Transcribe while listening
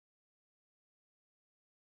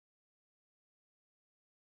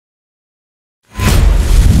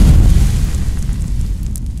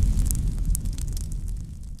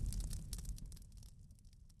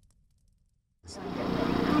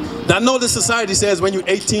I know the society says when you're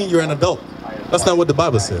 18, you're an adult. That's not what the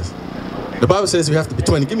Bible says. The Bible says you have to be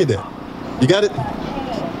 20. Give me that. You got it?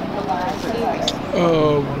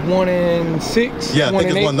 1 and 6. Yeah, I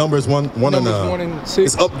think it's one. Numbers 1 and 6.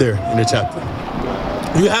 It's up there in the chapter.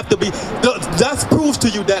 You have to be. That proves to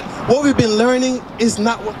you that what we've been learning is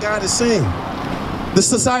not what God is saying. The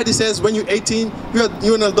society says when you're 18,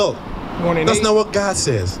 you're an adult. That's not what God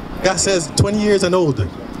says. God says 20 years and older,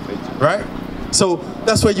 right? So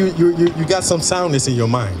that's why you got some soundness in your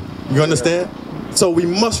mind. You understand? So we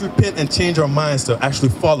must repent and change our minds to actually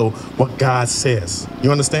follow what God says.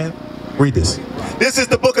 You understand? Read this. This is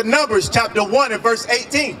the book of Numbers, chapter 1 and verse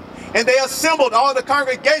 18. And they assembled all the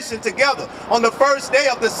congregation together on the first day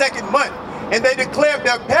of the second month. And they declared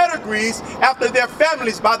their pedigrees after their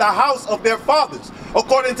families by the house of their fathers,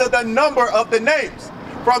 according to the number of the names,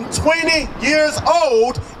 from 20 years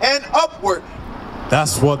old and upward.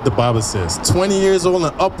 That's what the Bible says. 20 years old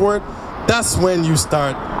and upward, that's when you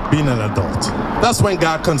start being an adult. That's when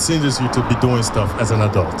God considers you to be doing stuff as an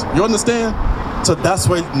adult. You understand? So that's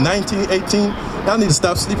why 19, 18, y'all need to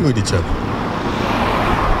stop sleeping with each other.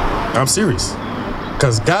 I'm serious.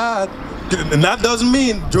 Because God, and that doesn't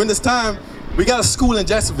mean during this time, we got a school in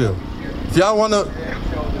Jacksonville. If y'all want to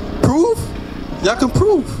prove, y'all can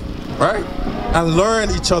prove, right? And learn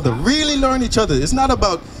each other, really learn each other. It's not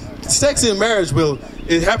about sex in marriage. Well,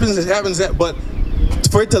 it happens, but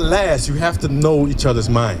for it to last, you have to know each other's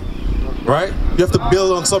mind, right? You have to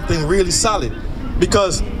build on something really solid,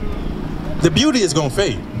 because the beauty is going to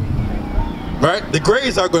fade, right? The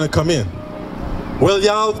grays are going to come in. Well,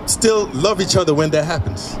 y'all still love each other when that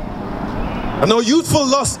happens. I know youthful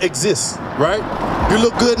lust exists, right? You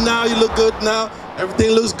look good now,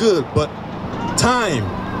 everything looks good, but time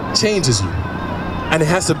changes you. And it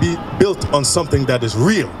has to be built on something that is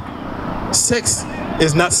real. Sex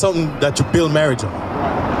is not something that you build marriage on.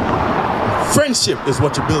 Friendship is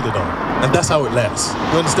what you build it on, and that's how it lasts.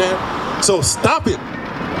 You understand? So stop it.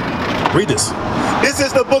 Read this. This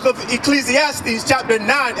is the book of Ecclesiastes, chapter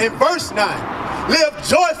 9 and verse 9. Live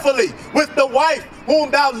joyfully with the wife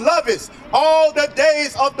whom thou lovest all the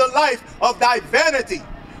days of the life of thy vanity,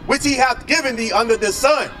 which he hath given thee under the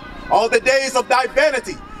sun, all the days of thy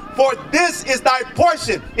vanity. For this is thy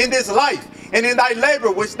portion in this life, and in thy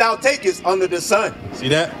labor which thou takest under the sun. See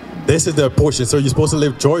that? This is the portion. So you're supposed to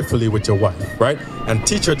live joyfully with your wife, right? And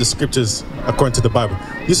teach her the scriptures according to the Bible.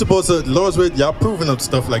 You're supposed to, Lord's way, y'all proving up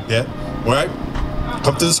stuff like that, right?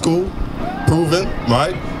 Come to the school, proving,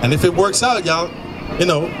 right? And if it works out, y'all,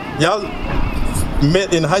 y'all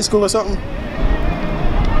met in high school or something?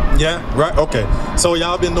 Yeah, right? Okay. So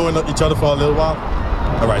y'all been knowing each other for a little while?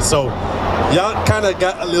 All right, so y'all kind of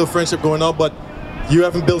got a little friendship going on, but you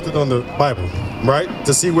haven't built it on the Bible, right?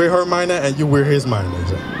 To see where her mind is and you where his mind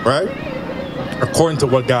is, right? According to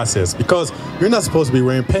what God says. Because you're not supposed to be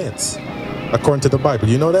wearing pants, according to the Bible.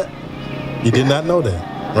 You know that? You did not know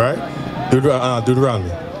that, right?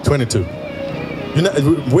 Deuteronomy 22.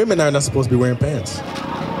 Women are not supposed to be wearing pants.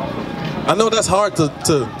 I know that's hard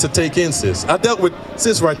to take in, sis. I dealt with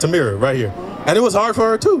sis Tamira right here. And it was hard for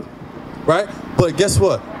her too, right? But guess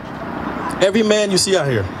what? Every man you see out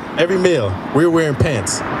here, every male, we're wearing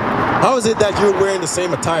pants. How is it that you're wearing the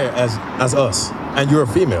same attire as us and you're a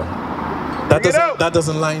female? That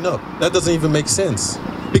doesn't line up. That doesn't even make sense.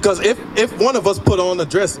 Because if one of us put on a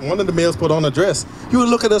dress, one of the males put on a dress, you would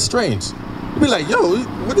look at us strange. You'd be like, yo,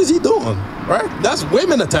 what is he doing? Right? That's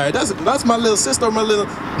women attire. That's my little sister or my little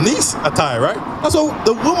niece attire, right? That's what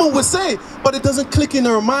the woman would say, but it doesn't click in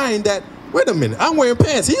her mind that, wait a minute, I'm wearing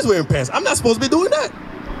pants, he's wearing pants. I'm not supposed to be doing that.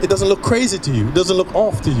 It doesn't look crazy to you. It doesn't look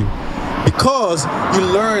off to you. Because you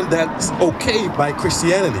learned that it's okay by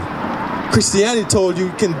Christianity. Christianity told you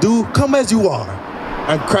can come as you are,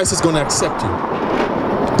 and Christ is going to accept you.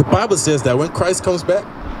 The Bible says that when Christ comes back,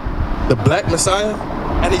 the black Messiah,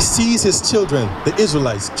 and he sees his children, the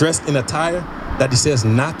Israelites, dressed in attire that he says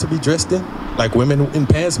not to be dressed in, like women in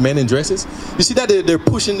pants, men in dresses. You see that they're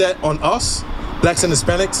pushing that on us, blacks and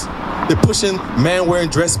Hispanics. They're pushing man wearing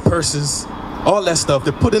dress purses, all that stuff.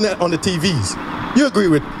 They're putting that on the TVs. You agree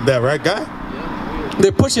with that, right, Guy?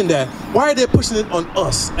 They're pushing that. Why are they pushing it on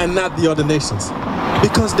us and not the other nations?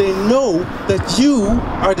 Because they know that you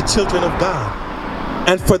are the children of God.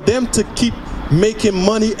 And for them to keep making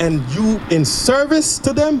money and you in service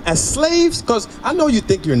to them as slaves, because I know you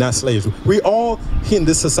think you're not slaves. We all in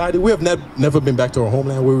this society, we have never been back to our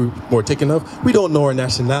homeland where we were taken of. We don't know our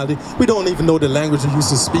nationality. We don't even know the language we used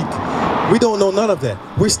to speak. We don't know none of that.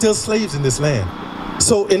 We're still slaves in this land.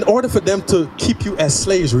 So in order for them to keep you as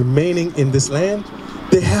slaves remaining in this land,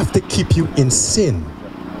 they have to keep you in sin.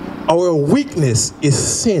 Our weakness is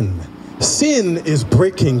sin. Sin is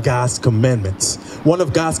breaking God's commandments. One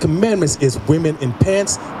of God's commandments is women in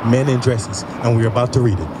pants, men in dresses. And we're about to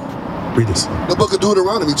read it. Read this. The book of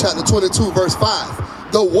Deuteronomy, chapter 22, verse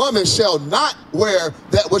 5. The woman shall not wear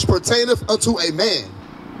that which pertaineth unto a man.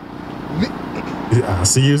 I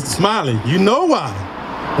see you smiling. You know why.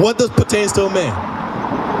 What does pertains to a man?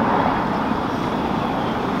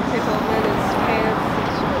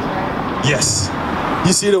 Yes.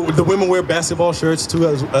 You see the women wear basketball shirts too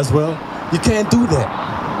as well. You can't do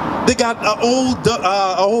that. They got a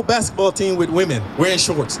whole basketball team with women wearing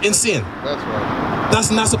shorts in sin. That's right.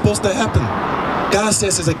 That's not supposed to happen. God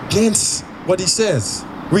says it's against what he says.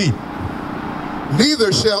 Read.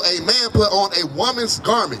 Neither shall a man put on a woman's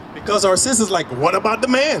garment. Because our sisters like, what about the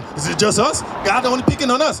man? Is it just us? God only picking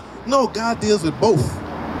on us. No, God deals with both,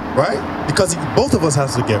 right? Because both of us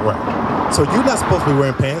has to get right. So you're not supposed to be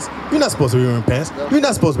wearing pants. You're not supposed to be wearing pants. You're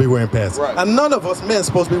not supposed to be wearing pants. Right. And none of us men are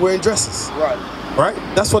supposed to be wearing dresses. Right. Right?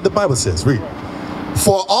 That's what the Bible says. Read.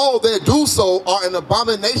 For all that do so are an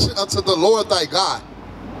abomination unto the Lord thy God.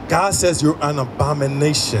 God says you're an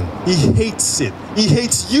abomination. He hates it. He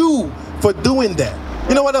hates you for doing that.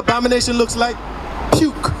 You know what abomination looks like?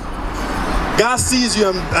 Puke. God sees you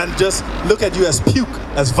and just look at you as puke,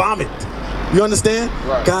 as vomit. You understand?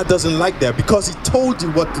 Right. God doesn't like that because he told you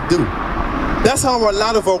what to do. That's how a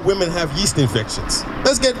lot of our women have yeast infections.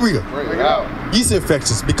 Let's get real. Bring it out. Yeast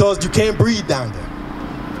infections because you can't breathe down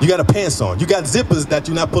there. You got a pants on. You got zippers that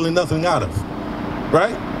you're not pulling nothing out of.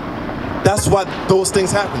 Right? That's what those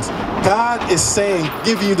things happen. God is saying,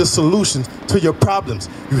 giving you the solutions to your problems.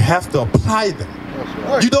 You have to apply them.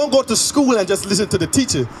 Right. You don't go to school and just listen to the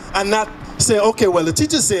teacher and not say, okay, well, the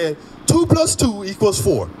teacher said 2 + 2 =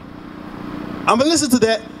 4. I'm going to listen to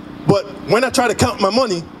that, but when I try to count my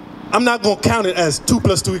money, I'm not going to count it as 2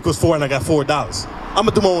 + 2 = 4 and I got $4. I'm going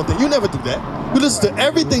to do my own thing. You never do that. You listen to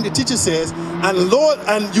everything the teacher says, and Lord,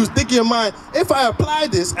 and you think in your mind, if I apply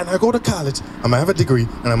this and I go to college, I'm going to have a degree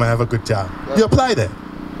and I'm going to have a good job. You apply that.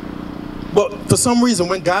 But for some reason,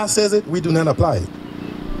 when God says it, we do not apply it.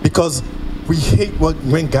 Because we hate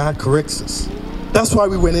when God corrects us. That's why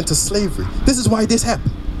we went into slavery. This is why this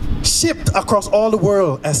happened. Shipped across all the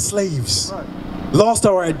world as slaves. Right. Lost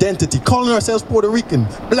our identity, calling ourselves Puerto Rican,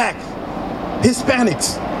 black,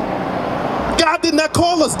 Hispanics. God did not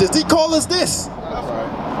call us this. He called us this.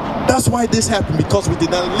 That's why this happened, because we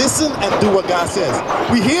did not listen and do what God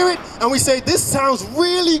says. We hear it and we say, this sounds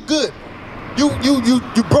really good. You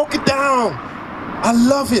broke it down. I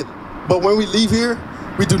love it. But when we leave here,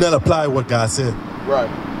 we do not apply what God said. Right.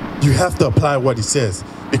 You have to apply what he says,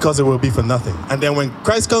 because it will be for nothing. And then when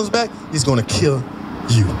Christ comes back, he's going to kill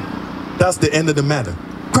you. That's the end of the matter.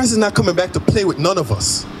 Christ is not coming back to play with none of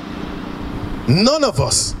us. None of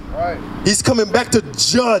us. Right. He's coming back to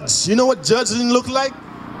judge. You know what judging look like?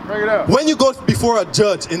 Bring it out. When you go before a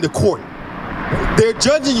judge in the court, they're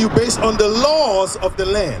judging you based on the laws of the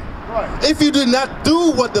land. Right. If you do not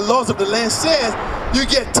do what the laws of the land says, you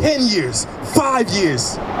get 10 years, 5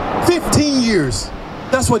 years, 15 years.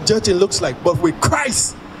 That's what judging looks like. But with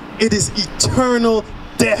Christ, it is eternal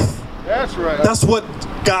death. That's right. That's what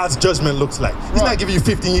God's judgment looks like. He's not giving you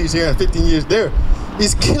 15 years here and 15 years there.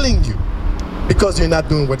 He's killing you because you're not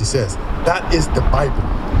doing what he says. That is the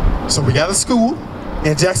Bible. So we got a school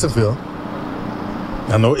in Jacksonville.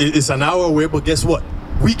 I know it's an hour away, but guess what?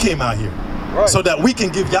 We came out here so that we can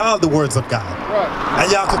give y'all the words of God. Right.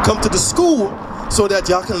 And y'all can come to the school so that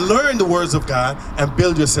y'all can learn the words of God and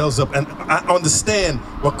build yourselves up and understand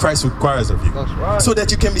what Christ requires of you. That's right. So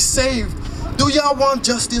that you can be saved. Do y'all want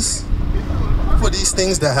justice for these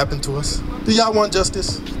things that happen to us? Do y'all want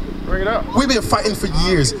justice? Bring it up. We've been fighting for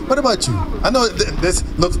years. What about you? I know this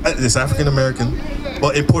looks, it's African American,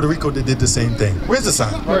 but in Puerto Rico they did the same thing. Where's the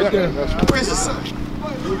sign? Right there. Where's the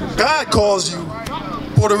sign? God calls you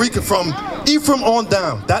Puerto Rican from Ephraim on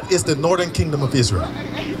down. That is the northern kingdom of Israel.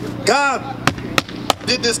 God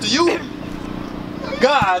did this to you.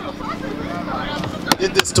 God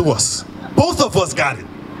did this to us. Both of us got it.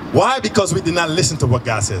 Why? Because we did not listen to what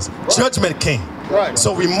God says. Right. Judgment came. Right.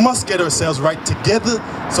 So we must get ourselves right together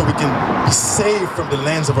so we can be saved from the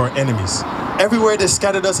lands of our enemies. Everywhere they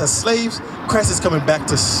scattered us as slaves, Christ is coming back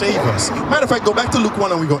to save us. Matter of fact, go back to Luke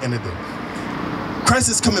 1 and we're going to end it there. Christ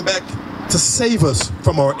is coming back to save us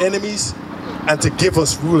from our enemies and to give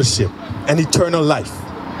us rulership and eternal life.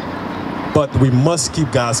 But we must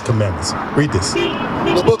keep God's commandments. Read this.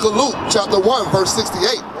 The book of Luke, chapter 1, verse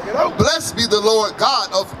 68. Blessed be the Lord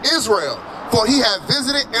God of Israel, for he hath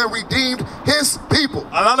visited and redeemed his people.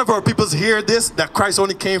 A lot of our people hear this, that Christ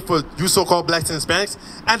only came for you so-called blacks and Hispanics,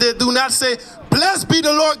 and they do not say, blessed be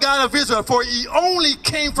the Lord God of Israel, for he only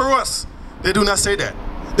came for us. They do not say that.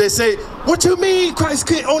 They say, what you mean Christ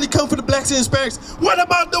can't only come for the blacks and Hispanics? What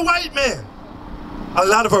about the white man? A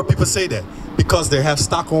lot of our people say that because they have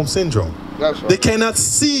Stockholm Syndrome. That's right. They cannot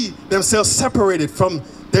see themselves separated from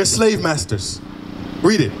their slave masters.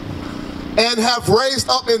 Read it. And have raised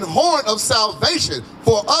up an horn of salvation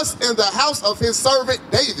for us in the house of his servant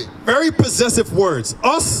David. Very possessive words.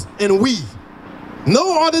 Us and we.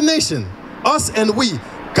 No other nation. Us and we.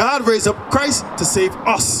 God raised up Christ to save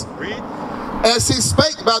us. Read. As he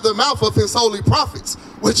spake by the mouth of his holy prophets,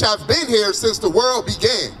 which have been here since the world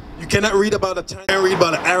began. You cannot read about a Chinese, you can't read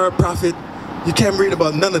about an Arab prophet. You can't read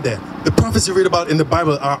about none of that. The prophets you read about in the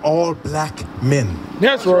Bible are all black men.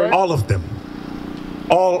 That's right. All of them.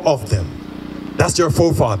 All of them. That's your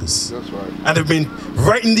forefathers. That's right. And they've been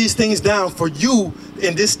writing these things down for you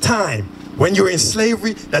in this time when you're in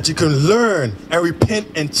slavery, that you can learn and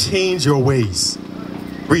repent and change your ways.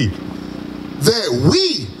 Read. That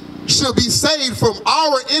we should be saved from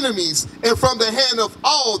our enemies and from the hand of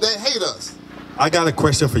all that hate us. I got a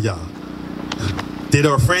question for y'all. Did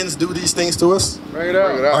our friends do these things to us? Bring it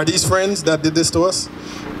out. Are these friends that did this to us?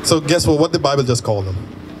 So guess what? What did the Bible just call them?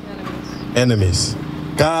 Enemies.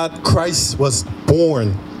 God, Christ was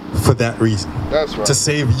born for that reason. That's right. To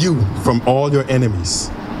save you from all your enemies.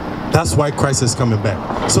 That's why Christ is coming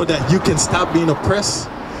back. So that you can stop being oppressed,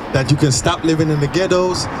 that you can stop living in the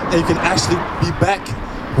ghettos, and you can actually be back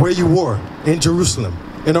where you were, in Jerusalem,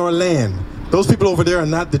 in our land. Those people over there are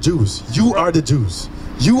not the Jews. You are the Jews.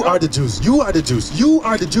 You are the Jews. You are the Jews. You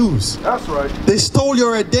are the Jews. That's right. They stole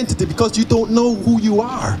your identity because you don't know who you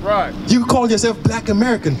are. Right. You call yourself Black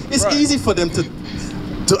American. It's easy for them to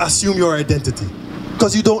assume your identity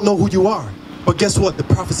because you don't know who you are. But guess what? The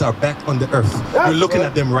prophets are back on the earth. You're looking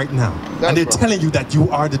at them right now. And they're telling you that you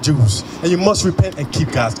are the Jews. And you must repent and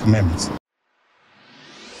keep God's commandments.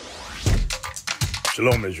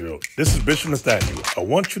 Shalom, Israel. This is Bishop Nathaniel. I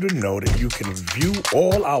want you to know that you can view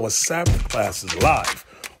all our Sabbath classes live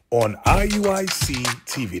on IUIC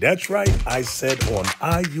TV. That's right, I said on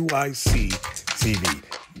IUIC TV.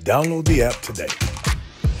 Download the app today.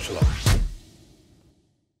 Shalom.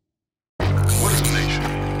 What is nation?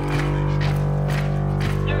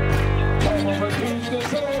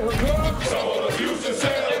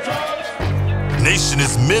 Nation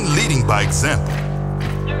is men leading by example.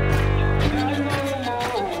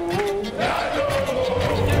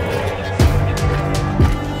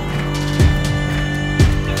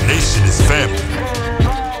 Nation is family.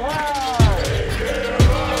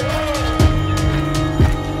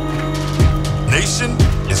 Nation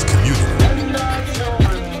is community.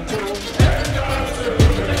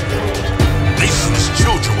 Nation is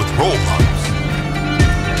children with role models.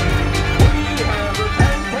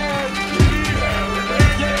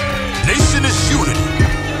 Nation is unity.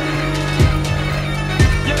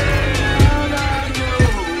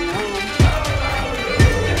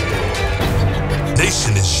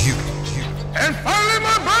 Nation is you.